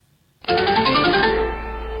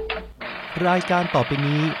รายการต่อไป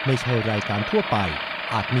นี้ไม่ใช่รายการทั่วไป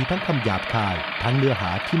อาจมีทั้งคำหยาบคายทั้งเนื้อหา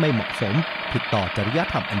ที่ไม่เหมาะสมผิดต่อจริย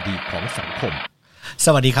ธรรมอันดีของสังคมส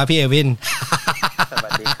วัสดีครับพี่เอวิน สวั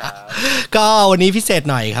สดีครับ ก็วันนี้พิเศษ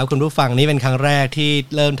หน่อยครับคุณผู้ฟังนี่เป็นครั้งแรกที่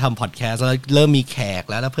เริ่มทำพอดแคสต์แล้วเริ่มมีแขก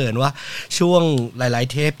แล้วเผอิญว่าช่วงหลาย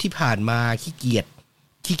ๆเทปที่ผ่านมาขี้เกียจ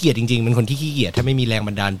จริงๆเป็นคนที่ขี้เกียจถ้าไม่มีแรง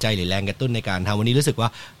บันดาลใจหรือแรงกระตุ้นในการทำวันนี้รู้สึกว่า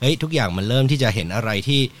เฮ้ยทุกอย่างมันเริ่มที่จะเห็นอะไร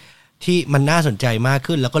ที่มันน่าสนใจมาก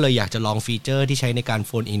ขึ้นแล้วก็เลยอยากจะลองฟีเจอร์ที่ใช้ในการโ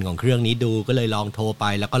ฟนอินของเครื่องนี้ดูก็เลยลองโทรไป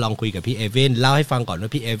แล้วก็ลองคุยกับพี่เอวินเล่าให้ฟังก่อนว่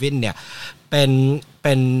าพี่เอวินเนี่ยเ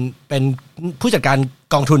ป็นผู้จัดการ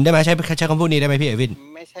กองทุนได้ไหมใช้คำพูดนี้ได้ไหมพี่เอวิน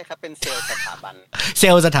ไม่ใช่ครับเป็นเซลล์สถ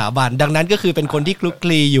าบันดังนั้นก็คือเป็นคนที่คลุกค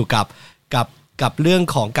ลีอยู่กับเรื่อง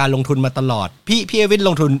ของการลงทุนมาตลอดพี่เอวินล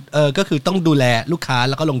งทุนก็คือต้องดูแลลูกค้า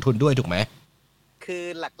แล้วก็ลงทุนด้วยถูกไหมคือ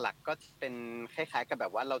หลักๆก็เป็นคล้ายๆกับแบ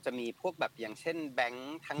บว่าเราจะมีพวกแบบอย่างเช่นแบง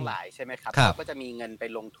ค์ทั้งหลายใช่ไหมครับเราก็จะมีเงินไป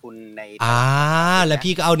ลงทุนในแล้ว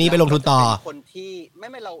พี่ก็เอานี้ไปลงทุนต่อคนที่ไม่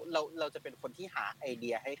เราจะเป็นคนที่หาไอเดี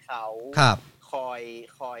ยให้เขา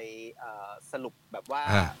คอยสรุปแบบว่า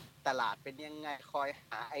ตลาดเป็นยังไงคอย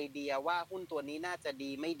หาไอเดียว่าหุ้นตัวนี้น่าจะดี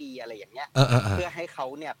ไม่ดีอะไรอย่างเงี้ยเพื่อให้เขา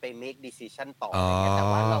เนี่ยไป make decision ต่อแต่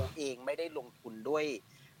ว่าเราเองไม่ได้ลงทุนด้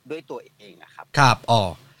วยตัวเองนะครับครับ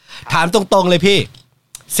ถามตรงๆเลยพี่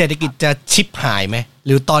เศรษฐกิจจะชิบหายไหมห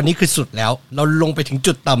รือตอนนี้คือสุดแล้วเราลงไปถึง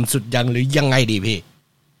จุดต่ำสุดยังหรือยังไงดีพี่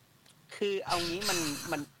คือเอางี้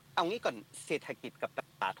มันเอางี้ก่อนเศรษฐกิจกับต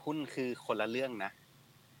ลาดหุ้นคือคนละเรื่องนะ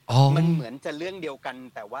มันเหมือนจะเรื่องเดียวกัน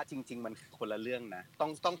แต่ว่าจริงๆมันคนละเรื่องนะต้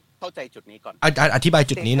องเข้าใจจุดนี้ก่อนอธิบาย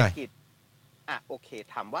จุดนี้หน่อยโอเค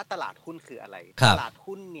ถามว่าตลาดหุ้นคืออะไรตลาด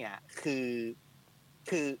หุ้นเนี่ยคื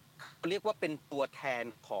อเรียกว่าเป็นตัวแทน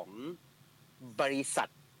ของบริษัท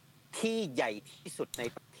ที่ใหญ่ที่สุดใน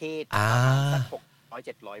ประเทศประมาณสัก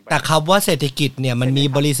600-700 แต่คำว่าเศรษฐกิจเนี่ยมันมี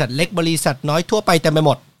บริษัทเล็กบริษัทน้อยทั่วไปเต็มไปห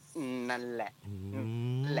มดนั่นแหละ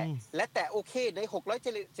และแต่โอเคใน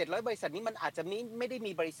600-700 บริษัทนี้มันอาจจะไม่ได้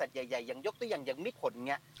มีบริษัทใหญ่ๆอย่างยกตัวอย่างมิตรผล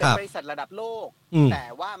เงี้ยเป็นบริษัทระดับโลกแต่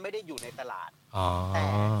ว่าไม่ได้อยู่ในตลาดแต่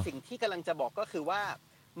สิ่งที่กำลังจะบอกก็คือว่า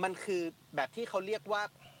มันคือแบบที่เขาเรียกว่า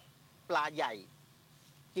ปลาใหญ่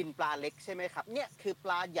กินปลาเล็กใช่ไหมครับเนี่ยคือป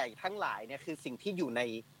ลาใหญ่ทั้งหลายเนี่ยคือสิ่งที่อยู่ใน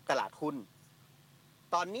ตลาดหุ้น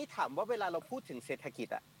ตอนนี้ถามว่าเวลาเราพูดถึงเศรษฐกิจ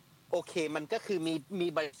อะโอเคมันก็คือมี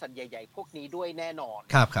บริษัทใหญ่ๆพวกนี้ด้วยแน่นอน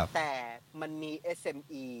ครับแต่มันมี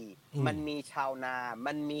SME มันมีชาวนา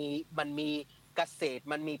มันมีเกษตร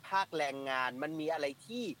มันมีภาคแรงงานมันมีอะไร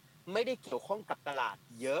ที่ไม่ได้เกี่ยวข้องกับตลาด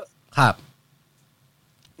เยอะครับ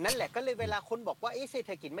นั่นแหละก็เลยเวลาคนบอกว่าเศรษ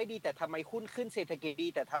ฐกิจไม่ดีแต่ทำไมหุ้นขึ้นเศรษฐกิจดี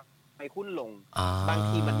แต่ทำไมหุ้นลงบาง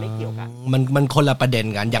ทีมันไม่เกี่ยวกันมันคนละประเด็น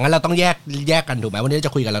กันอย่างนั้นเราต้องแยกกันถูกไหมวันนี้จ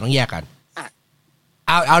ะคุยกันเราต้องแยกกันเ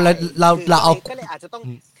อาเราเอาก็เลยอาจจะต้อง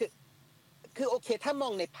คือโอเคถ้ามอ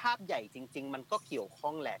งในภาพใหญ่จริงๆมันก็เกี่ยวข้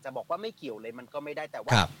องแหละจะบอกว่าไม่เกี่ยวเลยมันก็ไม่ได้แต่ว่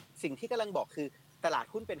าสิ่งที่กำลังบอกคือตลาด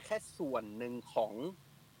หุ้นเป็นแค่ส่วนหนึ่งของ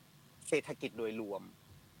เศรษฐกิจโดยรวม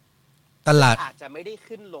ตลาดอาจจะไม่ได้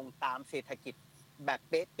ขึ้นลงตามเศรษฐกิจแบบ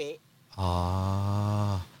เป๊ะ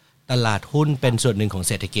ตลาดหุ้นเป็นส่วนหนึ่งของ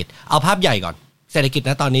เศรษฐกิจเอาภาพใหญ่ก่อนเศรษฐกิจ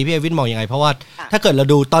นะตอนนี้พี่เอวินมองยังไงเพราะว่าถ้าเกิดเรา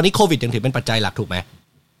ดูตอนนี้โควิดยังถือเป็นปัจจัยหลักถูกไหม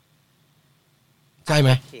ใช่ไหม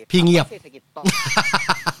พี่เงียบเศรษฐกิจต้อง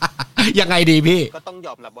ยังไงดีพี่ก็ต้องย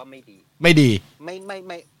อมรับว่าไม่ดีไม่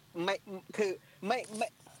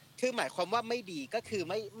คือหมายความว่าไม่ดีก็คือ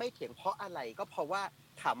ไม่เถียงเพราะอะไรก็เพราะว่า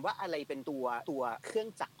ถามว่าอะไรเป็นตัวเครื่อง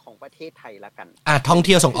จักรของประเทศไทยละกันท่องเ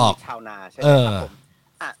ที่ยวส่งออกชาวนาใช่ไหมครับผม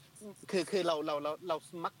คือเรา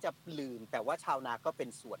มักจะลืมแต่ว่าชาวนาก็เป็น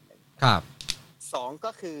ส่วนหนึ่งครับ2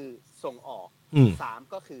ก็คือส่งออก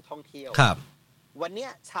3ก็คือท่องเที่ยวครับวันนี้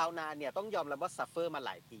ชาวนาเนี่ยต้องยอมรับว่าซัฟเฟอร์มาห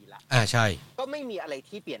ลายปีละใช่ก็ไม่มีอะไร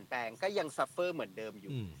ที่เปลี่ยนแปลงก็ยังซัฟเฟอร์เหมือนเดิมอ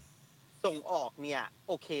ยู่ส่งออกเนี่ย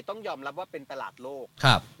โอเคต้องยอมรับว่าเป็นตลาดโลกค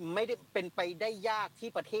รับไม่ได้เป็นไปได้ยากที่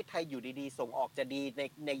ประเทศไทยอยู่ดีๆส่งออกจะดี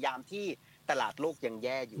ในยามที่ตลาดโลกยังแ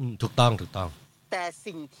ย่อยู่ถูกต้องแต่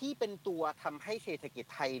สิ่งที่เป็นตัวทำให้เศรษฐกิจ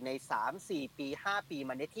ไทยใน 3-4 ปี5ปีม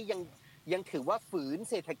านี้ที่ยังถือว่าฝืน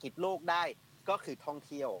เศรษฐกิจโลกได้ก็คือท่อง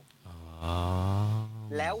เที่ยว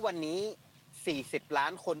แล้ววันนี้40 ล้า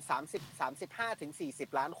นคน35 ถึง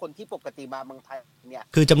 40 ล้านคนที่ปกติมาเมืองไทยเนี่ย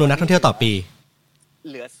คือจำนวนนักท่องเที่ยวต่อปีเ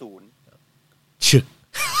หลือ0ฉึก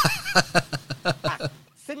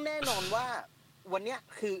ซึ่งแน่นอนว่าวันนี้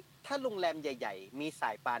คือถ้าโรงแรมใหญ่ๆมีส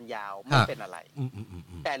ายปานยาวไม่เป็นอะไร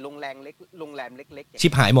แต่โรงแรมเล็กชิ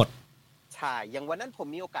บหายหมดใช่อย่างวันนั้นผม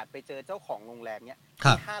มีโอกาสไปเจอเจ้าของโรงแรมเนี้ย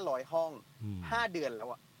มี500 ห้อง5 เดือนแล้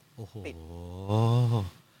วติด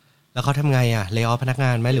แล้วเขาทำไงเลย์ออฟพนักง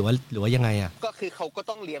านไหมหรือว่ายังไงก็คือเขาก็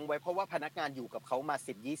ต้องเลี้ยงไว้เพราะว่าพนักงานอยู่กับเขามา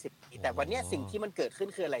 10-20 ปีแต่วันนี้สิ่งที่มันเกิดขึ้น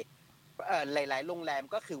คืออะไรหลายๆโรงแรม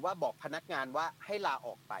ก็คือว่าบอกพนักงานว่าให้ลาอ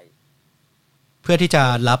อกไป เพื่อที่จะ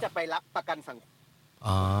ไปรับประกันสังคม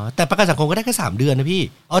อ๋อแต่ประกันสังคมก็ได้แค่3 เดือนนะพี่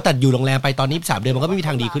แต่อยู่โรงแรมไปตอนนี้3 เดือนมันก็ไม่มีท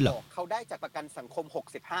างดีขึ้นหรอกเขาได้จากประกันสังคม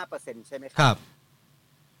 65% ใช่ไหมครับ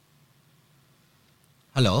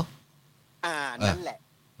ฮัลโหลนั่นแหละ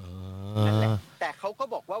แต่เขาก็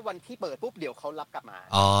บอกว่าวันที่เปิดปุ๊บเดี๋ยวเขารับกลับมา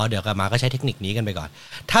เดี๋ยวกลับมาก็ใช้เทคนิคนี้กันไปก่อน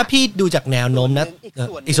ถ้าพี่ดูจากแนวโน้มนะ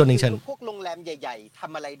อีกส่วนหนึ่งเช่นพวกโรงแรมใหญ่ๆท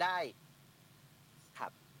ำอะไรได้ครั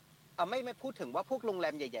บไม่พูดถึงว่าพวกโรงแร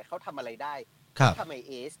มใหญ่ๆเขาทำอะไรได้ทำไม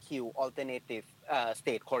ASQ alternative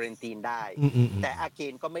state quarantine ได้แต่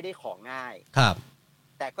again ก็ไม่ได้ของง่ายครับ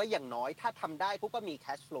แต่ก็อย่างน้อยถ้าทำได้ปุ๊บก็มี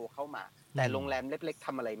cash flow เข้ามาแต่โรงแรมเล็กๆท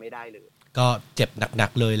ำอะไรไม่ได้เลยก็เจ็บหนั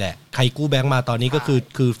กๆเลยแหละใครกู้แบงค์มาตอนนี้ก็คือ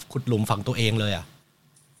ขุดหลุมฝังตัวเองเลยอ่ะ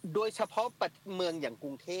โดยเฉพาะเมืองอย่างก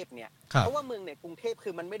รุงเทพเนี่ยเพราะว่าเมืองในกรุงเทพคื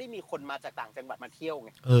อมันไม่ได้มีคนมาจากต่างจังหวัดมาเที่ยวไง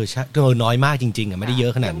ใช่น้อยมากจริงๆอ่ะไม่ได้เยอ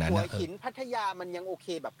ะขนาดนั้นหัวหินพัทยามันยังโอเค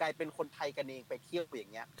แบบกลายเป็นคนไทยกันเองไปเที่ยวอย่า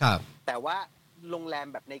งเงี้ยครับแต่ว่าโรงแรม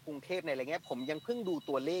แบบในกรุงเทพในอะไรเงี้ยผมยังเพิ่งดู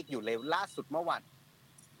ตัวเลขอยู่เลยล่าสุดเมื่อวาน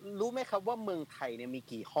รู้ไหมครับว่าเมืองไทยเนี่ยมี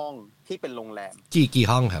กี่ห้องที่เป็นโรงแรมกี่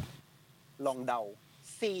ห้องครับลองเดา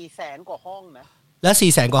400,000 กว่าห้องนะแล้ว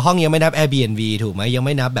400,000 กว่าห้องยังไม่นับ Airbnb ถูกไหมยังไ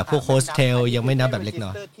ม่นับแบบพวกโฮสเทลยังไม่นับแบบเล็กน้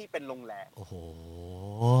อยที่เป็นโรงแรมโอ้โห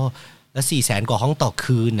แล้ว400,000 กว่าห้องต่อ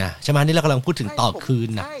คืนนะใช่ไหมนี่เรากำลังพูดถึงต่อคืน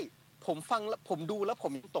นะใช่ผมฟังแล้วผมดูแล้วผ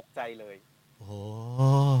มตกใจเลยโอ้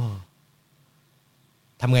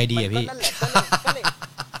ทำไงดีอะพี่ก็เลย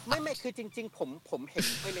ไม่คือจริงๆผมเห็น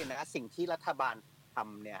ไว้เลยนะสิ่งที่รัฐบาลท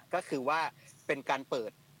ำเนี่ยก็คือว่าเป็นการเปิ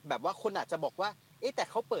ดแบบว่าคนอาจจะบอกว่าแต่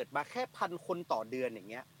เขาเปิดมาแค่1,000 คนต่อเดือนอย่าง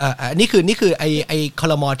เงี้ยนี่คือไอ้ค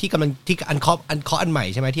ลม.ที่กำลังที่อันเคาะอันใหม่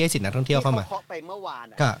ใช่ไหมที่ให้สิทธินักท่องเที่ยวเข้ามาเคาะไปเมื่อวาน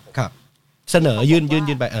ครับเสนอยื่น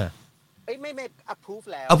ไปไม่ approve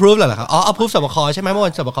แล้ว approve แล้วเหรอครับapprove สบคใช่ไหมเมื่อ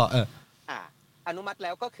วันสบคอนุมัติแ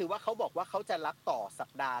ล้วก็คือว่าเขาบอกว่าเขาจะรับต่อสัป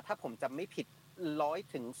ดาห์ถ้าผมจำไม่ผิด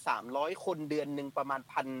100 ถึง 300 คนเดือนนึงประมาณ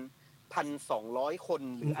1,200 คน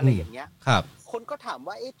หรืออะไรอย่างเงี้ยครับคนก็ถาม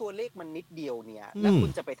ว่าตัวเลขมันนิดเดียวเนี่ยแล้วคุ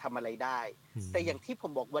ณจะไปทำอะไรได้แต่อย่างที่ผ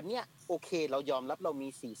มบอกวันเนี้ยโอเคเรายอมรับเรามี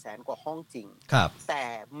400,000 กว่าห้องจริงครับแต่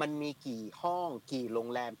มันมีกี่ห้องกี่โรง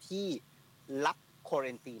แรมที่รับควอ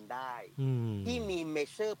รันทีนได้ที่มีเม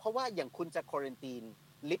เจอร์เพราะว่าอย่างคุณจะควอรันทีน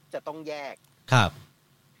ลิฟต์จะต้องแยกครับ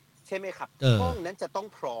ใช่ไหมครับห้องนั้นจะต้อง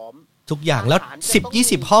พร้อมทุกอย่างแล้ว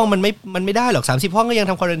10-20 ห้องมันไม่ได้หรอก30 ห้องก็ยัง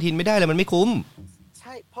ทำควอรันทีนไม่ได้เลยมันไม่คุ้มใ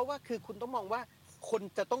ช่เพราะว่าคือคุณต้องมองว่าคน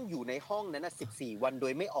จะต้องอยู่ในห้องนั้น14 วันโด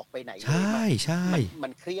ยไม่ออกไปไหนใช่มั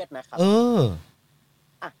นเครียดนะครับ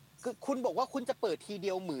คือคุณบอกว่าคุณจะเปิดทีเดี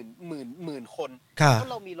ยวหมื่นคนแล้ว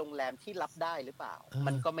เรามีโรงแรมที่รับได้หรือเปล่า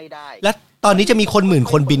มันก็ไม่ได้แล้วตอนนี้จะมีคน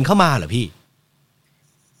10,000 คนบินเข้ามาเหรอพี่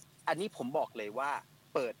อันนี้ผมบอกเลยว่า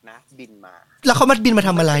เปิดนะบินมาแล้วเขามาบินมาท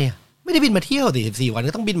ำอะไรอ่ะไม่ได้บินมาเที่ยวสิ14 วัน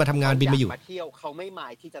ก็ต้องบินมาทำงานบินมาอยู่มาเที่ยวเขาไม่หมา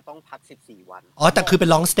ยที่จะต้องพัก14 วันแต่คือเป็น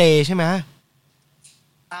long stay ใช่ไหม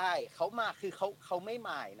ใช่เขามาคือเขาไม่ห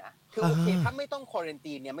มายนะคือโอเคถ้าไม่ต้องควอรัน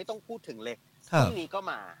ทีนเนี่ยไม่ต้องพูดถึงเลยพรุ่งนี้ก็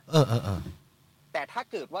มาแต่ถ้า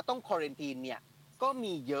เกิดว่าต้องควอรันทีนเนี่ยก็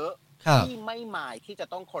มีเยอะที่ไม่หมายที่จะ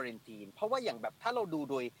ต้องควอรันทีนเพราะว่าอย่างแบบถ้าเราดู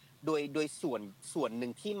โดยส่วนหนึ่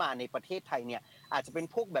งที่มาในประเทศไทยเนี่ยอาจจะเป็น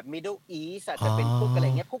พวกแบบ Middle East อาจจะเป็นพวกอะไรเ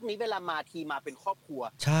งี้ยพวกนี้เวลามาทีมาเป็นครอบครัว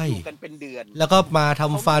อยู่กันเป็นเดือนแล้วก็มาท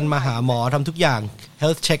ำฟันมาหาหมอทำทุกอย่าง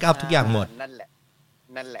health check up ทุกอย่างหมดนั่นแ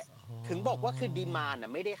หละถึงบอกว่าคือดีมานด์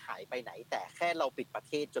ไม่ได้หายไปไหนแต่แค่เราปิดประเ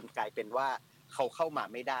ทศจนกลายเป็นว่าเขาเข้ามา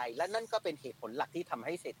ไม่ได้และนั่นก็เป็นเหตุผลหลักที่ทำใ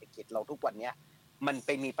ห้เศรษฐกิจเราทุกวันนี้มันไป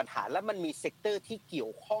มีปัญหาและมันมีเซกเตอร์ที่เกี่ย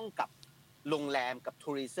วข้องกับโรงแรมกับทั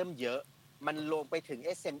วริซึมเยอะมันลงไปถึง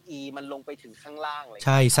SME มันลงไปถึงข้างล่างเลยใ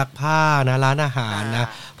ช่ซักผ้านะร้านอาหารนะ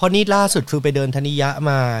เพราะนี่ล่าสุดคือไปเดินธนิยะ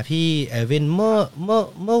มาพี่เอวินเ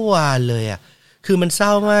มื่อวานเลยอ่ะคือมันเศร้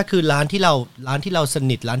ามากคือร้านที่เราส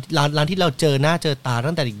นิทร้านที่เราเจอหน้าเจอตา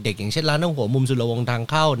ตั้งแต่เด็กๆอย่างเช่นร้านหัวมุมสุรวงศ์ทาง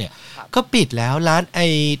เข้าเนี่ยก็ปิดแล้ว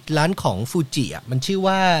ร้านของฟูจิอ่ะมันชื่อ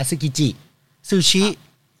ว่าซึกิจิซูชิ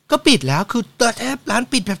ก็ปิดแล้วคือแทบร้าน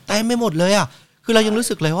ปิดแบบเต็มไปหมดเลยอ่ะคือเรายังรู้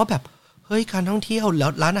สึกเลยว่าแบบเฮ้ยการท่องเที่ยวแล้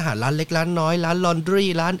วร้านอาหารร้านเล็กร้านน้อยร้านลอนดรี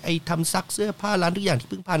ร้านทำซักเสื้อผ้าร้านทุกอย่างที่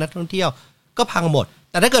พึ่งพานักท่องเที่ยวก็พังหมด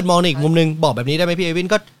แต่ถ้าเกิดมองในอีกมุมนึงบอกแบบนี้ได้ไหมพี่เอวิน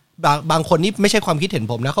ก็บางคนนี่ไม่ใช่ความคิดเห็น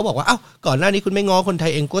ผมนะเขาบอกว่าอ้าวก่อนหน้านี้คุณไม่ง้อคนไท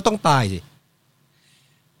ยเองก็ต้องตายสิ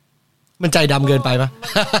มันใจดำเกินไปปะ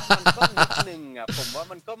มันก็นิดนึงอ่ะผมว่า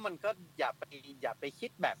มันก็อย่าไปคิ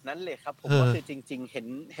ดแบบนั้นเลยครับผมว่าคือจริงๆเ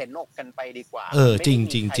ห็นอกกันไปดีกว่าจ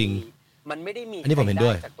ริงมันไม่ได้มีอันนี้ผมเห็นด้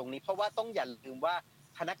วยจากตรงนี้เพราะว่าต้องอย่าลืมว่า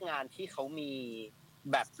พนักงานที่เขามี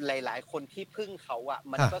แบบหลายๆคนที่พึ่งเขาอ่ะ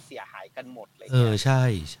มันก็เสียหายกันหมดเลยใ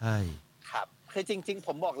ช่ครับคือจริงๆผ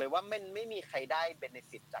มบอกเลยว่าไม่มีใครได้เบเน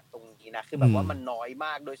ฟิตจากตรงนี้นะคือแบบว่ามันน้อยม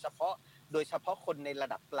ากโดยเฉพาะ โดยเฉพาะคนในระ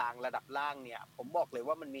ดับกลางระดับล่างเนี่ยผมบอกเลย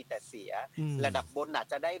ว่ามันมีแต่เสียระดับบนอาจ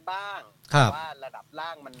จะได้บ้างแต่ว่าระดับล่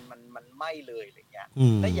างมันไม่เลยอะไรเงี้ย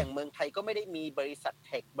และอย่างเมืองไทยก็ไม่ได้มีบริษัทเ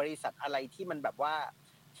ทคบริษัทอะไรที่มันแบบว่า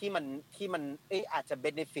ที่มันอาจจะเบ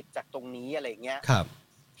เนฟิตจากตรงนี้อะไรเงี้ยครั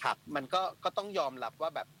บมันก็ต้องยอมรับว่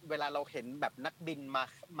าแบบเวลาเราเห็นแบบนักบิน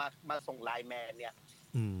มาส่งไลน์แมนเนี่ย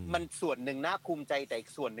มันส่วนหนึ่งน่าภูมิใจแต่อีก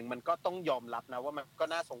ส่วนหนึ่งมันก็ต้องยอมรับนะว่ามันก็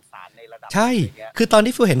น่าสงสารในระดับใช่คือตอน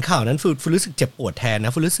ที่ฟูเห็นข่าวนั้นฟูรู้สึกเจ็บปวดแทนน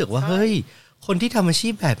ะฟูรู้สึกว่าเฮ้ยคนที่ทำอาชี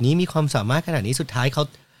พแบบนี้มีความสามารถขนาดนี้สุดท้ายเ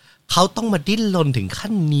ขาต้องมาดิ้นรนถึง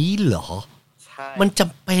ขั้นนี้เหรอมันจ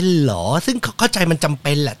ำเป็นเหรอซึ่งเข้าใจมันจำเ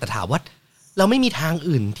ป็นแหละแต่ถามว่าเราไม่มีทาง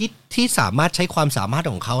อื่นที่สามารถใช้ความสามารถ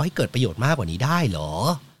ของเขาให้เกิดประโยชน์มากกว่านี้ได้เหรอ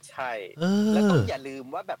ใช่แล้วต้องอย่าลืม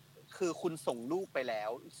ว่าแบบคือคุณส่งลูกไปแล้ว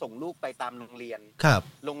ส่งลูกไปตามโรงเรียน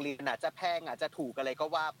โรงเรียนอาจจะแพงอาจจะถูกอะไรก็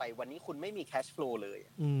ว่าไปวันนี้คุณไม่มีแคชฟลูเลย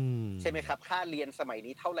ใช่ไหมครับค่าเรียนสมัย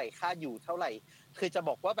นี้เท่าไหร่ค่าอยู่เท่าไหร่คือจะบ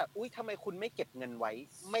อกว่าแบบอุ้ยทำไมคุณไม่เก็บเงินไว้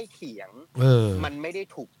ไม่เถียงมันไม่ได้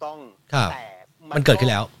ถูกต้องแต่มันเกิดขึ้น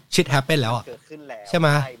แล้วชิดแฮปเป็นแล้วเกิดขึ้นแล้วใช่ไหม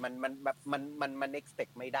มันแบบมัน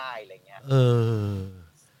expect ไม่ได้อะไรเงี้ย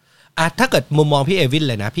ถ้าเกิดมุมมองพี่เอวิน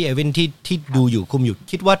เลยนะพี่เอวินที่ดูอยู่คุมอยู่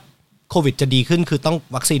คิดว่าโควิดจะดีขึ้นคือต้อง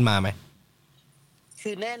วัคซีนมาไหมคื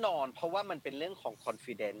อแน่นอนเพราะว่ามันเป็นเรื่องของ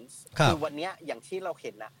confidence คือวันนี้อย่างที่เราเ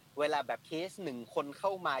ห็นนะเวลาแบบเคส1คนเข้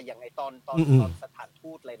ามาอย่างไอตอนสถาน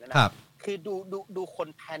ทูตอะไรนั่นนะคือดูคน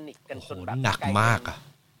แพนิคกันจนแบบหนักมากอ่ะ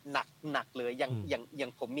หนักเลยอย่า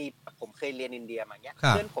งผมเคยเรียนอินเดียมาเงี้ย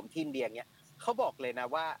เพื่อนผมที่อินเดียเงี้ยเขาบอกเลยนะ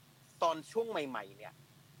ว่าตอนช่วงใหม่ๆเนี่ย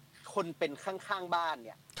คนเป็นข้างๆบ้านเ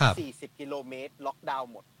นี่ย40กิโลเมตรล็อกดาว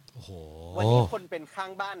น์หมดวันนี้คนเป็นข้า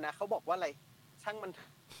งบ้านนะเขาบอกว่าอะไรช่างมัน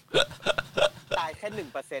ตายแค่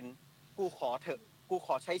 1% กูขอเถอะกูข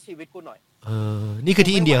อใช้ชีวิตกูหน่อยนี่คือ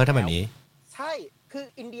ที่อินเดียเขาทำแบบนี้ใช่คือ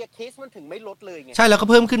อินเดียเคสมันถึงไม่ลดเลยไงใช่แล้วก็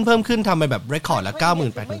เพิ่มขึ้นทำไปแบบเรคคอร์ดละ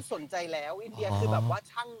 98,000 ไม่สนใจแล้วอินเดียคือแบบว่า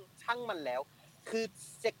ช่างมันแล้วคือ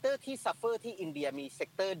เซกเตอร์ที่ซัฟเฟอร์ที่อินเดียมีเซก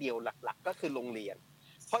เตอร์เดียวหลักๆก็คือโรงเรียน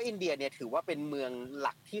เพราะอินเดียเนี่ยถือว่าเป็นเมืองห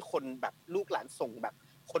ลักที่คนแบบลูกหลานส่งแบบ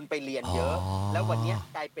คนไปเรียนเยอะแล้ววันนี้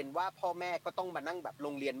กลายเป็นว่าพ่อแม่ก็ต้องมานั่งแบบโร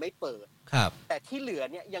งเรียนไม่เปิดแต่ที่เหลือ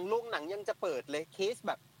เนี่ยยังโรงหนังยังจะเปิดเลยเคสแ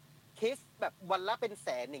บบวันละเป็นแส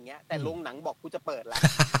นอย่างเงี้ยแต่โรงหนังบอกกูจะเปิดแล้ว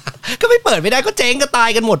ก็ไม่เปิดไม่ได้ก็เจ๊งก็ตาย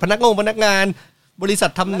กันหมดพนักงานบริษั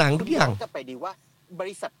ททำหนังทุกอย่างจะไปดีว่าบ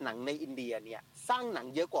ริษัทหนังในอินเดียเนี่ยสร้างหนัง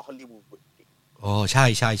เยอะกว่าฮอลลีวูดโอ้ใ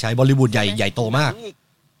ช่บอลลีวูดใหญ่โตมาก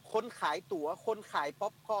คนขายตั๋วคนขายป๊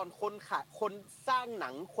อปคอร์นคนสร้างหนั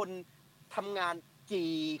งคนทำงาน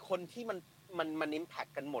กี่คนที่มันอิมแพค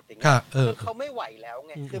กันหมดอย่างเงี้ยคือเขาไม่ไหวแล้ว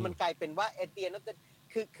ไงคือมันกลายเป็นว่าเอเดียนั่น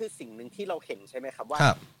คือสิ่งหนึ่งที่เราเห็นใช่ไหมครับว่า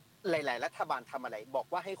หลายๆรัฐบาลทำอะไรบอก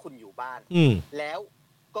ว่าให้คุณอยู่บ้านแล้ว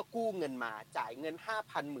ก็กู้เงินมาจ่ายเงิน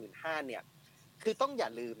 5,000 15,000 เนี่ยคือต้องอย่า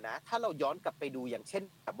ลืมนะถ้าเราย้อนกลับไปดูอย่างเช่น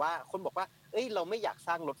แบบว่าคนบอกว่าเอ้ยเราไม่อยากส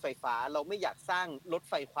ร้างรถไฟฟ้าเราไม่อยากสร้างรถ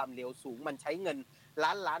ไฟความเร็วสูงมันใช้เงินล้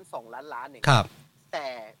าน2 ล้านเนี่ยแต่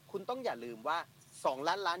คุณต้องอย่าลืมว่า2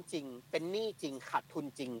 ล้านจริงเป็นหนี้จริงขาดทุน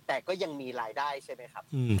จริงแต่ก็ยังมีรายได้ใช่ไหมครับ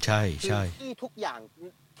ใช่ที่ทุกอย่าง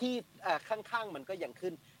ที่ข้างๆมันก็ยังขึ้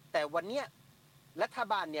นแต่วันเนี้ยรัฐ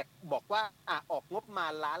บาลเนี่ยบอกว่าออกงบมา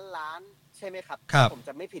ล้านใช่ไหมครับผมจ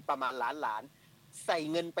ะไม่ผิดประมาณล้านใส่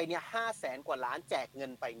เงินไปเนี่ย500,000 กว่าล้านแจกเงิ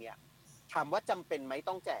นไปเนี่ยถามว่าจำเป็นไหม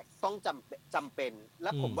ต้องแจกต้องจำเป็นและ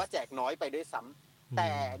ผมว่าแจกน้อยไปด้วยซ้ำแต่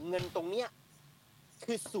เงินตรงเนี้ย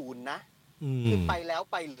คือศูนย์นะคือไปแล้ว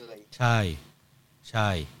ไปเลยใช่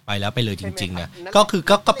ไปแล้วไปเลยจริงๆนะก็คือ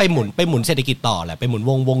ก็ไปหมุนเศรษฐกิจต่อแหละไปหมุน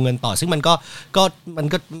วงเงินต่อซึ่งมันก็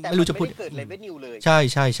ไม่รู้จะพูดไม่เกิดเลยไม่นิวเลยใ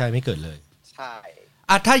ช่ไม่เกิดเลยใช่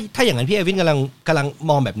ถ้าอย่างนั้นพี่เอวินกำลัง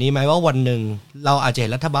มองแบบนี้ไหมว่าวันหนึ่งเราอาจจะเห็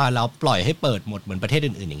นรัฐบาลเราปล่อยให้เปิดหมดเหมือนประเทศ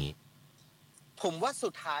อื่นๆอย่างนี้ผมว่าสุ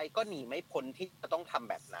ดท้ายก็หนีไม่พ้นที่จะต้องทำ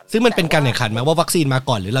แบบนั้นซึ่งมันเป็นการแข่งขันไหมว่าวัคซีนมา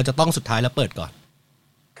ก่อนหรือเราจะต้องสุดท้ายแล้วเปิดก่อน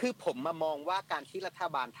คือผมมามองว่าการที่รัฐ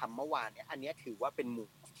บาลทำเมื่อวานเนี่ยอันนี้ถือว่าเป็นมุม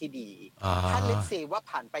ที่ดีถ้าเลทเซว่า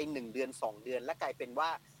ผ่านไป1 เดือน 2 เดือนแล้วกลายเป็นว่า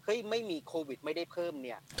เฮ้ยไม่มีโควิดไม่ได้เพิ่มเ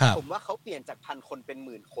นี่ยผมว่าเขาเปลี่ยนจาก1,000 คนเป็น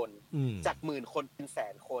10,000 คนจาก10,000 คนเป็น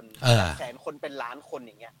100,000 คนจาก100,000 คนเป็นล้านคน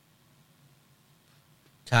อย่างเงี้ย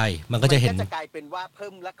ใช่มันก็จะเห็นจะกลายเป็นว่าเพิ่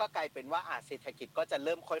มแล้วก็กลายเป็นว่าเศรษฐกิจก็จะเ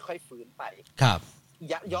ริ่มค่อยๆฟื้นไปครับ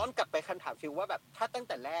ย้อนกลับไปคำถามฟิลว่าแบบถ้าตั้งแ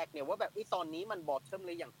ต่แรกเนี่ยว่าแบบตอนนี้มันบอทเทิมเ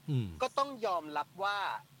ลยอย่างก็ต้องยอมรับว่า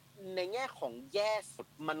ในแง่ของแย่สุด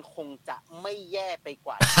มันคงจะไม่แย่ไปก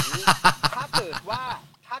ว่านี้ ถ้าเกิดว่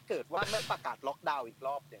าไม่ประกาศล็อกดาวน์อีกร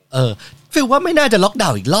อบนึงฟิลว่าไม่น่าจะล็อกดา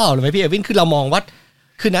วน์อีกรอบเลยไหมพี่เอวินคือเรามองว่า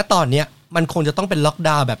คือณตอนเนี้ยมันคงจะต้องเป็นล็อก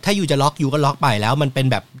ดาวน์แบบถ้าอยู่จะล็อกอยู่ก็ล็อกไปแล้วมันเป็น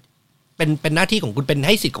แบบเป็นหน้าที่ของคุณเป็นใ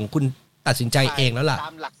ห้สิทธิ์ของคุณตัดสินใจเองแล้วล่ะต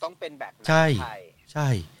ามหลักต้องเป็นแบบนั้นใช่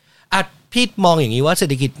พี่มองอย่างนี้ว่าเศรษ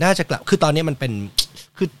ฐกิจน่าจะกลับคือตอนนี้มันเป็น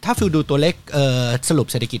คือถ้าฟิลดูตัวเลขสรุป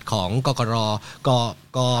เศรษฐกิจของกกร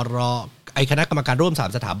กรไอคณะกรรมการร่วม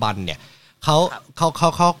3สถาบันเนี่ยเข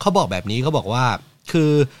าบอกแบบนี้เขาบอกว่าคื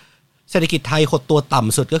อเศรษฐกิจไทยหดตัวต่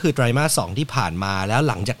ำสุดก็คือไตรมาส 2ที่ผ่านมาแล้ว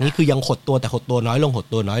หลังจากนี้คือยังหดตัวแต่หดตัวน้อยลงหด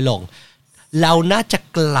ตัวน้อยลงเราน่าจะ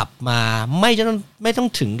กลับมาไม่ต้อง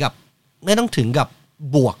ถึงกับ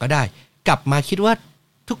บวกก็ได้กลับมาคิดว่า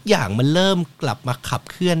ทุกอย่างมันเริ่มกลับมาขับ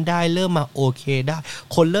เคลื่อนได้เริ่มมาโอเคได้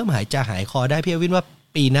คนเริ่มหายใจหายคอได้พี่อวินว่า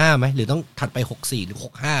ปีหน้าไหมหรือต้องถัดไป64หรือ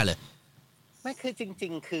65เลยไม่คือจริ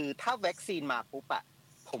งๆคือถ้าวัคซีนมาปุ๊บอะ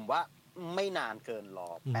ผมว่าไม่นานเกินรอ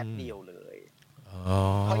แป๊บเดียวเลย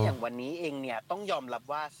เพราะอย่างวันนี้เองเนี่ยต้องยอมรับ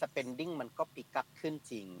ว่า spending มันก็ปิกอัพขึ้น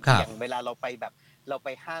จริงอย่างเวลาเราไป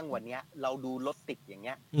ห้างวันนี้เราดูรถติดอย่างเ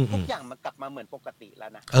งี้ยทุกอย่างมันกลับมาเหมือนปกติแล้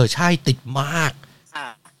วนะใช่ติดมาก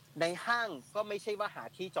ในห้างก็ไม่ใช่ว่าหา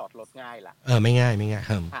ที่จอดรถง่ายละไม่ง่าย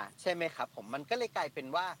ครับใช่ไหมครับผมมันก็เลยกลายเป็น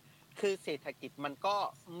ว่าคือเศรษฐกิจมันก็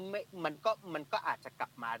อาจจะกลั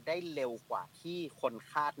บมาได้เร็วกว่าที่คน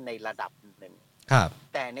คาดในระดับหนึ่งครับ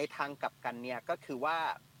แต่ในทางกลับกันเนี่ยก็คือว่า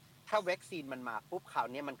ถ้าวัคซีนมันมาปุ๊บคราว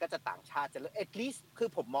นี้มันก็จะต่างชาติจะเลิก at least คือ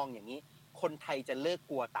ผมมองอย่างนี้คนไทยจะเลิก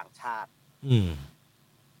กลัวต่างชาติ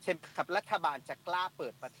เช่นครับรัฐบาลจะกล้าเปิ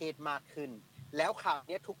ดประเทศมากขึ้นแล้วคราว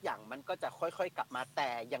นี้ทุกอย่างมันก็จะค่อยๆกลับมาแต่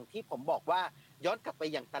อย่างที่ผมบอกว่าย้อนกลับไป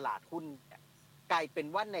อย่างตลาดหุ้นกลายเป็น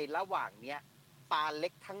ว่าในระหว่างเนี้ยปลาเล็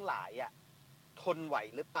กทั้งหลายทนไหว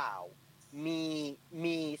หรือเปล่า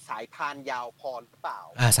มีสายพานยาวพอหรือเปล่า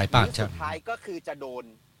สายป่านสุดท้ายก็คือจะโดน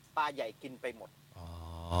ปลาใหญ่กินไปหมด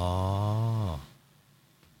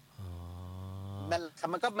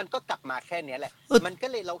มันก็กลับมาแค่นี้แหละมันก็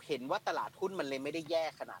เลยเราเห็นว่าตลาดหุ้นมันเลยไม่ได้แย่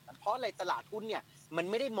ขนาดนั้นเพราะอะไรตลาดหุ้นเนี่ยมัน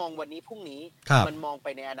ไม่ได้มองวันนี้พรุ่งนี้มันมองไป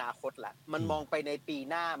ในอนาคตละมันมองไปในปี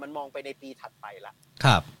หน้ามันมองไปในปีถัดไปละค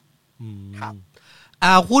รับ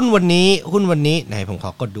หุ้นวันนี้ไหนผมข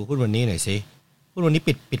อกดดูหุ้นวันนี้หน่อยสิหุ้นวันนี้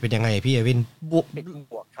ปิดเป็นยังไงพี่เอวินบวก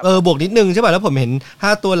บวกนิดนึงใช่ป่ะแล้วผมเห็น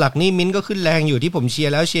5ตัวหลักนี่มิ้นก็ขึ้นแรงอยู่ที่ผมเชีย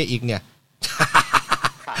ร์แล้วเชียร์อีกเนี่ย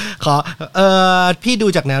ขอพี่ดู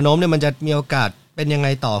จากแนวโน้มเนี่ยมันจะมีโอกาสเป็นยังไง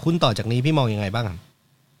ต่อหุ้นต่อจากนี้พี่มองยังไงบ้าง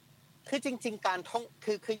คือจริงๆการท่อง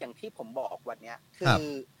คืออย่างที่ผมบอกวันเนี้ย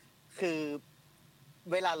คือ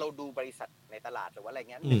เวลาเราดูบริษัทในตลาดหรือว่าอะไร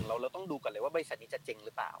เงี้ยเราต้องดูกันเลยว่าบริษัทนี้จะเจ๊งห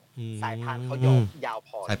รือเปล่าสายพานเขายาวพ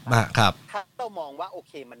อครับถ้าเรามองว่าโอเ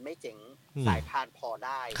คมันไม่เจ๊งสายพานพอไ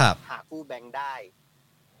ด้หากู้แบงค์ได้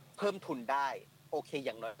เพิ่มทุนได้โอเคอ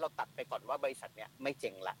ย่างน้อยเราตัดไปก่อนว่าบริษัทเนี้ยไม่เ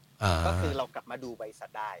จ๊งละก็คือเรากลับมาดูบริษัท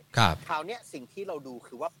ได้คราวนี้สิ่งที่เราดู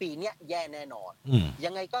คือว่าปีเนี้ยแย่แน่นอนยั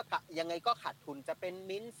งไงก็ขาดทุนจะเป็น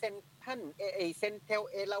มิ้นเซนทันเซนเทล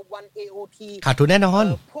เอราวันAOTขาดทุนแน่นอน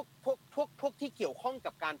พวกที่เกี่ยวข้อง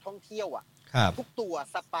กับการท่องเที่ยวทุกตัว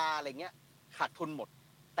สปาอะไรเงี้ยขาดทุนหมด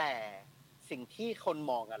แต่สิ่งที่คน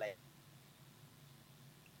มองอะไร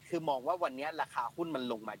คือมองว่าวันนี้ราคาหุ้นมัน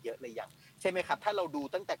ลงมาเยอะเลยอย่างใช่ไหมครับถ้าเราดู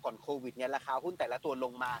ตั้งแต่ก่อนโควิดเนี่ยราคาหุ้นแต่ละตัวล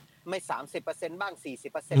งมาไม่ 30% บ้าง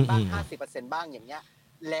 40% บ้าง 50% บ้างอย่างเงี้ย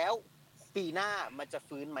แล้วปีหน้ามันจะ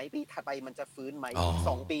ฟื้นไหมปีถัดไปมันจะฟื้นไหม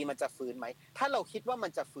2ปีมันจะฟื้นไหมถ้าเราคิดว่ามั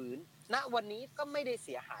นจะฟื้นณวันนี้ก็ไม่ได้เ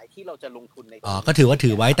สียหายที่เราจะลงทุนในก็ถือ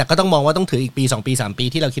ไว้แต่ก็ต้องมองว่าต้องถืออีกปี2ปี3ปี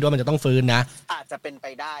ที่เราคิดว่ามันจะต้องฟื้นนะอาจจะเป็นไป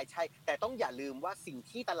ได้ใช่แต่ต้องอย่าลืมว่าสิ่ง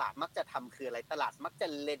ที่ตลาดมักจะทำคืออะไรตลาดมักจะ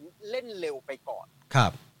เล่นเร็วไปก่อนครั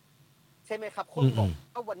บใช่ไหมครับคนบอก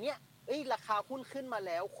ว่าวันเนี้ยราคาหุ้นขึ้นมาแ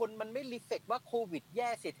ล้วคนมันไม่รีเฟกว่าโควิดแย่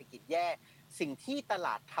เศรษฐกิจแย่สิ่งที่ตล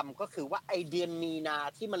าดทำก็คือว่าไอเดือนมีนา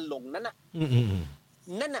ที่มันลงนั่น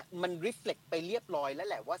น่ะมันรีเฟล็กไปเรียบร้อยแล้ว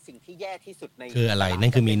แหละว่าสิ่งที่แย่ที่สุดในคืออะไรนั่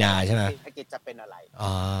นคือมีนาใช่ไหมเศรษฐกิจจะเป็นอะไร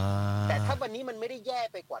แต่ถ้าวันนี้มันไม่ได้แย่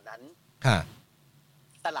ไปกว่านั้น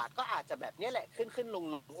ตลาดก็อาจจะแบบนี้แหละขึ้นลง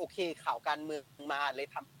โอเคข่าวการเมืองมาเลย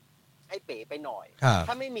ทำให้เป๋ไปหน่อย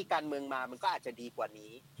ถ้าไม่มีการเมืองมามันก็อาจจะดีกว่า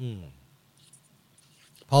นี้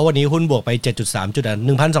เพราะวันนี้หุ้นบวกไป 7.3 จุด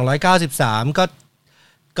1,293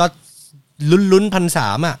 ก็ลุ้น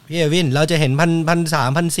 1,300 อ่ะพี่เอวินเราจะเห็น 1,300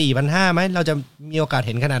 1,400 1,500 ไหมเราจะมีโอกาสเ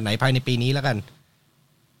ห็นขนาดไหนภายในปีนี้แล้วกัน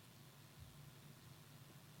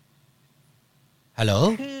ฮัลโหล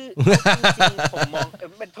คือจริงๆผมมอง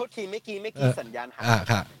เป็นโทษทีเมื่อกี้สัญญาณหาย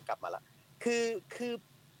กลับมาละคือ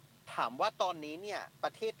ถามว่าตอนนี้เนี่ยปร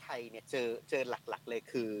ะเทศไทยเนี่ยเจอหลักๆเลย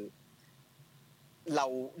คือเ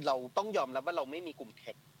ราต้องยอมรับว่าเราไม่มีกลุ่มเท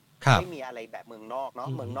คไม่มีอะไรแบบเมืองนอกเนาะ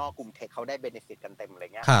เมืองนอกกลุ่มเทคเขาได้เบเนฟิตกันเต็มอะไร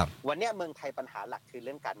เงี้ยวันนี้เมืองไทยปัญหาหลักคือเ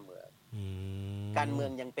รื่องการเมือ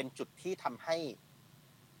งยังเป็นจุดที่ทำให้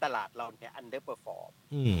ตลาดเราเนี่ย underperform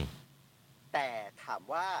แต่ถาม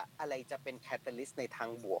ว่าอะไรจะเป็นแคตตาลิสต์ในทาง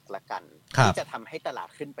บวกละกันที่จะทำให้ตลาด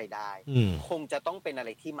ขึ้นไปได้คงจะต้องเป็นอะไร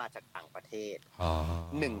ที่มาจากต่างประเทศ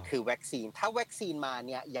หนึ่งคือวัคซีนถ้าวัคซีนมาเ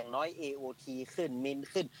นี่ยอย่างน้อย AOT ขึ้นมิน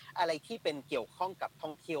ขึ้นอะไรที่เป็นเกี่ยวข้องกับท่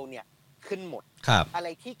องเที่ยวเนี่ยขึ้นหมดอะไร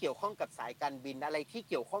ที่เกี่ยวข้องกับสายการบินอะไรที่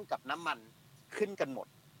เกี่ยวข้องกับน้ำมันขึ้นกันหมด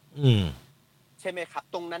ใช่ไหมครับ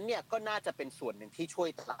ตรงนั้นเนี่ยก็น่าจะเป็นส่วนหนึ่งที่ช่วย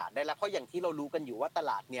ตลาดได้แล้วเพราะอย่างที่เรารู้กันอยู่ว่าต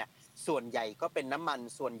ลาดเนี่ยส่วนใหญ่ก็เป็นน้ำมัน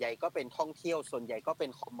ส่วนใหญ่ก็เป็นท่องเที่ยวส่วนใหญ่ก็เป็น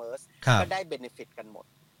คอมเมอร์สก็ได้เบเนฟิตกันหมด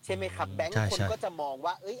ใช่ไหมครับแบงก์คนก็จะมอง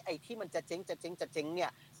ว่าไอ้ที่มันจะเจ๊งเนี่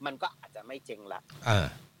ยมันก็อาจจะไม่เจ๊งละ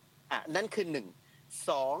นั่นคือ1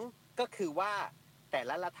 2ก็คือว่าแต่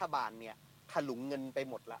ละรัฐบาลเนี่ยถลุงเงินไป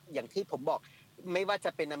หมดละอย่างที่ผมบอกไม่ว่าจ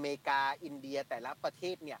ะเป็นอเมริกาอินเดียแต่ละประเท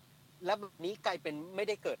ศเนี่ยแล้วแบบนี้กลายเป็นไม่ไ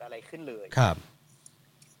ด้เกิดอะไรขึ้นเลยครับ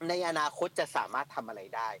ในอนาคตจะสามารถทำอะไร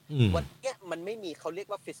ได้วันนี้มันไม่มีเขาเรียก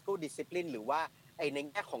ว่า fiscal discipline หรือว่าไอ้ใน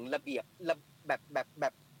แง่ของระเบียบแบ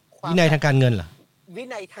บวินัยทางการเงินเหรอวิ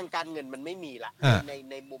นัยทางการเงินมันไม่มีละ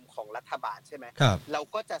ในมุมของรัฐบาลใช่ไหมเรา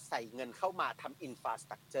ก็จะใส่เงินเข้ามาทำ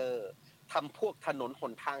infrastructure ทำพวกถนนห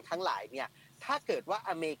นทางทั้งหลายเนี่ยถ้าเกิดว่า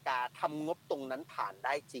อเมริกาทำงบตรงนั้นผ่านไ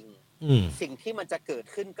ด้จริงสิ่งที่มันจะเกิด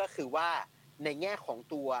ขึ้นก็คือว่าในแง่ของ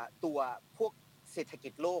ตัวพวกเศรษฐกิ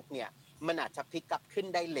จโลกเนี่ยมันอาจจะพลิกกลับขึ้น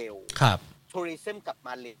ได้เร็วทัวริซึมกลับม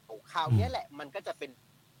าเร็วคราวนี้แหละมันก็จะเป็น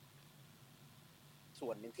ส่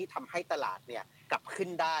วนหนึ่งที่ทำให้ตลาดเนี่ยกลับขึ้น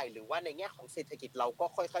ได้หรือว่าในแง่ของเศรษฐกิจเราก็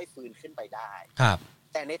ค่อยๆฟื้นขึ้นไปได้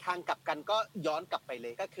แต่ในทางกลับกันก็ย้อนกลับไปเล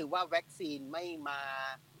ยก็คือว่าวัคซีนไม่มา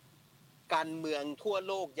การเมืองทั่ว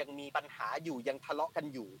โลกยังมีปัญหาอยู่ยังทะเลาะกัน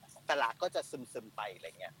อยู่ตลาดก็จะซึมๆไปอะไร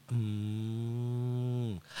เงี้ย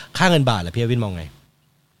ค่าเงินบาทล่ะพี่วินมองไง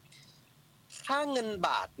ค่าเงินบ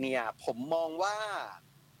าทเนี่ยผมมองว่า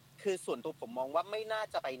คือส่วนตัวผมมองว่าไม่น่า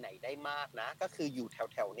จะไปไหนได้มากนะก็คืออยู่แ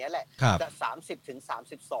ถวๆนี้แหละแต่30 ถึง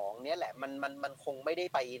 32เนี่ยแหละมันคงไม่ได้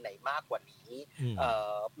ไปไหนมากกว่านี้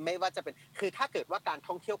ไม่ว่าจะเป็นคือถ้าเกิดว่าการ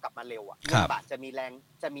ท่องเที่ยวกลับมาเร็วอ่ะเงินบาทจะมีแรง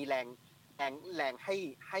ใ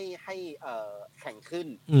ห้แข็งขึ้น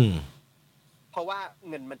เพราะว่า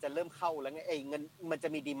เงินมันจะเริ่มเข้าแล้วไงเงินมันจะ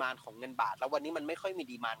มีดีมานด์ของเงินบาทแล้ววันนี้มันไม่ค่อยมี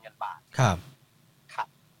ดีมานด์เงินบาทครับ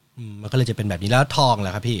มันก็เลยจะเป็นแบบนี้แล้วทองล่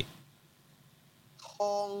ะครับพี่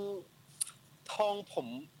ทองผม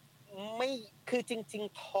ไม่คือจริง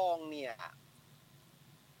ๆทองเนี่ย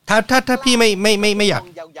ถ้าพี่ไม่อยาก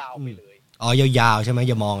ยาวๆไปเลยยาวๆใช่ไหม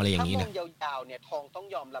อย่ามองอะไรอย่างนี้นะถ้ามองยาวๆเนี่ยทองต้อง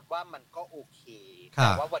ยอมรับว่ามันก็โอเคแ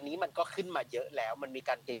ต่ว่าวันนี้มันก็ขึ้นมาเยอะแล้วมันมี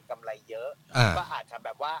การเก็งกำไรเยอะก็อาจจะแ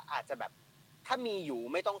บบถ้ามีอยู่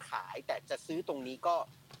ไม่ต้องขายแต่จะซื้อตรงนี้ก็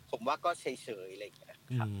ผมว่าก็เฉยๆอะไรอย่างเงี้ย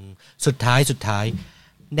ครับสุดท้าย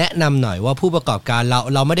แนะนำหน่อยว่าผู้ประกอบการ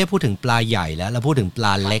เราไม่ได้พูดถึงปลาใหญ่แล้วเราพูดถึงปล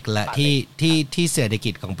าเล็กและที่เศรษฐกิ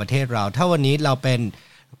จของประเทศเราถ้าวันนี้เราเป็น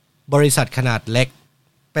บริษัทขนาดเล็ก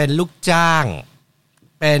เป็นลูกจ้าง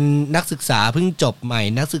เป็นนักศึกษาเพิ่งจบใหม่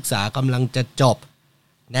นักศึกษากำลังจะจบ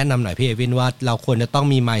แนะนำหน่อยพี่เอวินว่าเราควรจะต้อง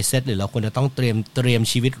มี mindset หรือเราควรจะต้องเตรียม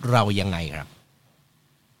ชีวิตเรายังไงครับ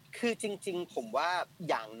คือจริงๆผมว่า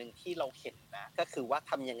อย่างหนึ่งที่เราเห็นนะก็คือว่า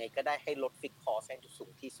ทำยังไงก็ได้ให้ลดฟิกคอสให้สู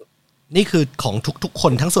งที่สุดนี่คือของทุกค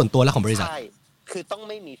นทั้งส่วนตัวและของบริษัทใช่คือต้อง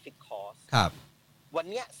ไม่มีฟิกคอสครับวัน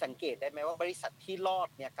นี้สังเกตได้ไหมว่าบริษัทที่รอด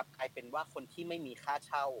เนี่ยกลับกลายเป็นว่าคนที่ไม่มีค่า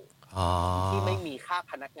เช่าที่ไม่มีค่า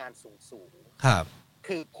พนักงานสูงครับ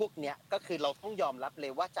คือพวกเนี้ยก็คือเราต้องยอมรับเล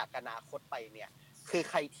ยว่าจากอนาคตไปเนี่ยคือ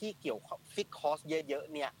ใครที่เกี่ยวกับฟิกคอสเยอะ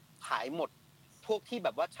ๆเนี่ยหายหมดพวกที่แบ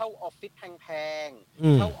บว่าเช่าออฟฟิศแพง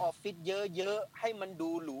ๆเช่าออฟฟิศเยอะๆให้มันดู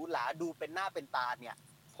หรูหราดูเป็นหน้าเป็นตาเนี่ย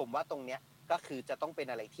ผมว่าตรงเนี้ยก็คือจะต้องเป็น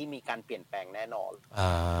อะไรที่มีการเปลี่ยนแปลงแน่นอน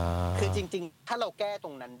คือจริงๆถ้าเราแก้ต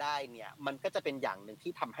รงนั้นได้เนี่ยมันก็จะเป็นอย่างหนึ่ง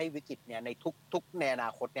ที่ทำให้วิกฤตเนี่ยในทุกในอนา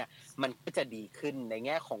คตเนี่ยมันก็จะดีขึ้นในแ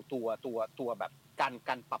ง่ของตัวแบบ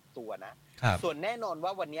การปรับตัวนะส่วนแน่นอนว่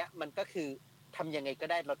าวันนี้มันก็คือทำยังไงก็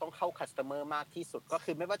ได้เราต้องเข้าคัสเตอร์มากที่สุดก็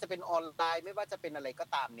คือไม่ว่าจะเป็นออนไลน์ไม่ว่าจะเป็นอะไรก็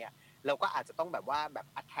ตามเนี่ยเราก็อาจจะต้องแบบว่าแบบ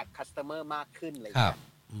attack customer มากขึ้นอะไรอย่างเงี้ย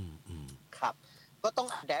ครับก็ต้อง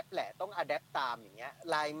adapt แหละต้อง adapt ตามอย่างเงี้ย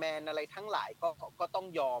ไลน์แมนอะไรทั้งหลายก็ต้อง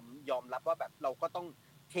ยอมรับว่าแบบเราก็ต้อง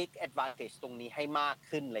take advantage ตรงนี้ให้มาก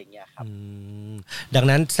ขึ้นอะไรเงี้ยครับดัง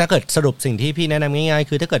นั้นถ้าเกิดสรุปสิ่งที่พี่แนะนำง่ายๆ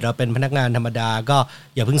คือถ้าเกิดเราเป็นพนักงานธรรมดาก็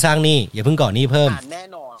อย่าเพิ่งสร้างหนี้อย่าเพิ่งก่อหนี้เพิ่มแน่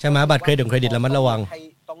นอนใช่ไหมบัตรเครดิตระมัดระวัง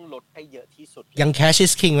ต้องลดให้เยอะที่สุดยัง cash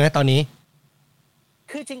is king ไหมตอนนี้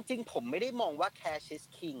คือจริงๆผมไม่ได้มองว่า cash is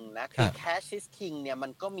king นะคือ cash is king เนี่ยมั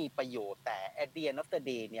นก็มีประโยชน์แต่ at the end of the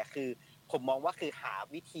day เนี่ยคือผมมองว่าคือหา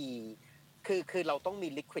วิธี คือเราต้องมี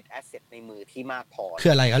liquid asset ในมือที่มากพอคื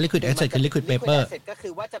ออะไรครับ liquid asset คือ liquid paper liquid asset ก็คื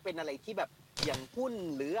อว่าจะเป็นอะไรที่แบบอย่างหุ้น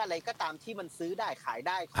หรืออะไรก็ตามที่มันซื้อได้ขายไ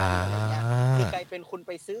ด้อะไรเงี้ยคือกลายเป็นคุณไ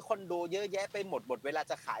ปซื้อคอนโดเยอะแยะไปหมดเวลา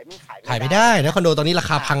จะขายมันขายไม่ได้นะคอนโดตอนนี้รา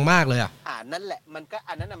คาพังมากเลยนั่นแหละมันก็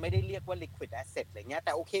อันนั้นไม่ได้เรียกว่า liquid asset อะไรเงี้ยแ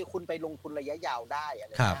ต่โอเคคุณไปลงทุนระยะยาวได้อะไ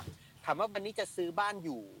รเงี้ยถามว่าวันนี้จะซื้อบ้านอ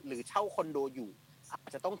ยู่หรือเช่าคอนโดอยู่อา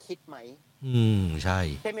จจะต้องคิดไหม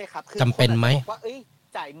ใช่ไหมครับจำเป็นไหมว่า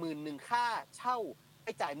จ่าย10,000ค่าเช่าไป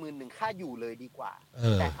จ่าย10,000ค่าอยู่เลยดีกว่า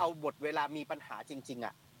แต่เอาบทเวลามีปัญหาจริง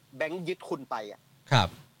ๆแบงค์ยึดคุณไปครับ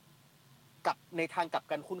กับในทางกลับ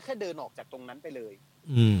กันคุณแค่เดินออกจากตรงนั้นไปเลย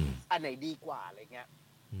อันไหนดีกว่าอะไรเงี้ย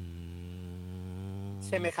ใ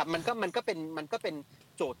ช่ไหมครับมันก็เป็น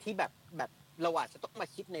โจทย์ที่แบบเราอาจจะต้องมา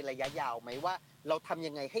คิดในระยะยาวไหมว่าเราทำ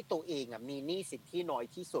ยังไงให้ตัวเองมีหนี้สินที่น้อย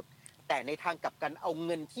ที่สุดแต่ในทางกลับกันเอาเ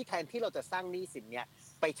งินที่แทนที่เราจะสร้างหนี้สินเนี้ย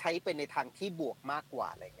ไปใช้เป็นในทางที่บวกมากกว่า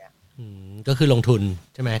อะไรเงี้ยก็คือลงทุน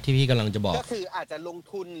ใช่ไหมที่พี่กำลังจะบอกก็คืออาจจะลง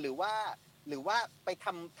ทุนหรือว่าไป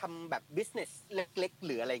ทำแบบ business เล็กๆห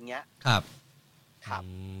รืออะไรเงี้ยครับ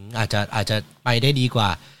อาจจะไปได้ดีกว่า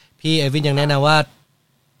พี่เอวินยังแนะนำว่า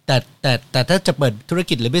แต่ถ้าจะเปิดธุร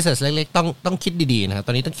กิจหรือ business เล็กๆต้องคิดดีๆนะครับต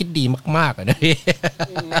อนนี้ต้องคิดดีมากๆนะพี่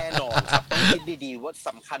แน่นอนครับต้องคิดดีๆว่าส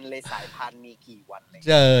ำคัญเลยสายพันธุ์มีกี่วันเลย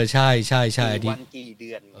ใช่กี่วันกี่เดื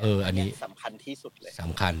อนอันนี้สำคัญที่สุดเลยส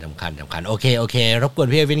ำคัญโอเครบกวน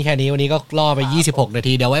พี่เอวินแค่นี้วันนี้ก็ล่อไป26นา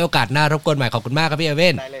ทีเดี๋ยวไว้โอกาสหน้ารบกวนใหม่ขอบคุณมากครับพี่เอวิ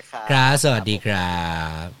นได้เลยครับสวัสดีครั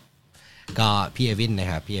บก็พี่เอวินนะ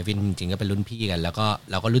ครับพี่เอวินจริงๆก็เป็นรุ่นพี่กันแล้วก็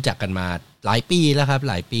เราก็รู้จักกันมาหลายปีแล้วครับ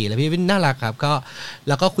หลายปีแล้วพี่เอวินน่ารักครับก็แ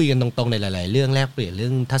ล้วก็คุยกันตรงๆในหลายๆเรื่องแลกเปลี่ยนเรื่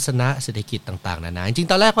องทัศนะเศรษฐกิจต่างๆนานาจริง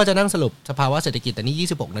ๆตอนแรกก็จะนั่งสรุปสภาวะเศรษฐกิจแต่นี่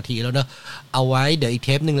26นาทีแล้วเนอะเอาไว้เดี๋ยวอีกเท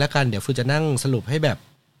ปนึงแล้วกันเดี๋ยวฟูจะนั่งสรุปให้แบบ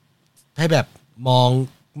ม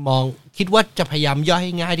องคิดว่าจะพยายามย่อยใ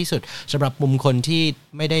ห้ง่ายที่สุดสำหรับมุมคนที่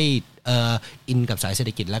ไม่ได้อินกับสายเศรษ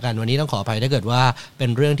ฐกิจแล้วกันวันนี้ต้องขออภัยถ้าเกิดว่าเป็น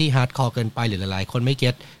เรื่องที่ฮาร์ดคอร์เกินไปหรือหลายๆคนไม่เก็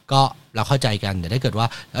ตก็เราเข้าใจกันแต่ถ้าเกิดว่า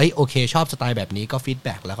โอเคชอบสไตล์แบบนี้ก็ฟีดแ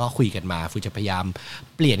บ็กแล้วก็คุยกันมาฟูจะพยายาม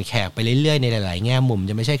เปลี่ยนแขกไปเรื่อยๆในหลายๆแง่มุม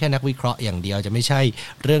จะไม่ใช่แค่นักวิเคราะห์อย่างเดียวจะไม่ใช่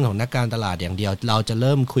เรื่องของนักการตลาดอย่างเดียวเราจะเ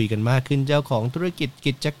ริ่มคุยกันมากขึ้นเจ้าของธุรกิจ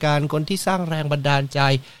กิจการคนที่สร้างแรงบันดาลใจ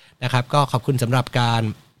นะครับก็ขอบคุณสำหรับการ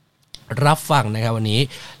รับฟังนะครับวันนี้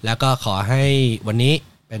แล้วก็ขอให้วันนี้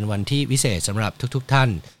เป็นวันที่พิเศษสำหรับทุกๆท่า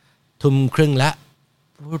นทุ่มครึ่งแล้ว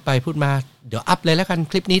พูดไปพูดมาเดี๋ยวอัพเลยแล้วกัน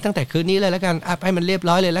คลิปนี้ตั้งแต่คืนนี้เลยแล้วกันอัพให้มันเรียบ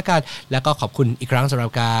ร้อยเลยแล้วกันแล้วก็ขอบคุณอีกครั้งสำหรับ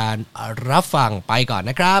การรับฟังไปก่อน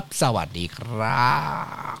นะครับสวัสดีครั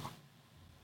บ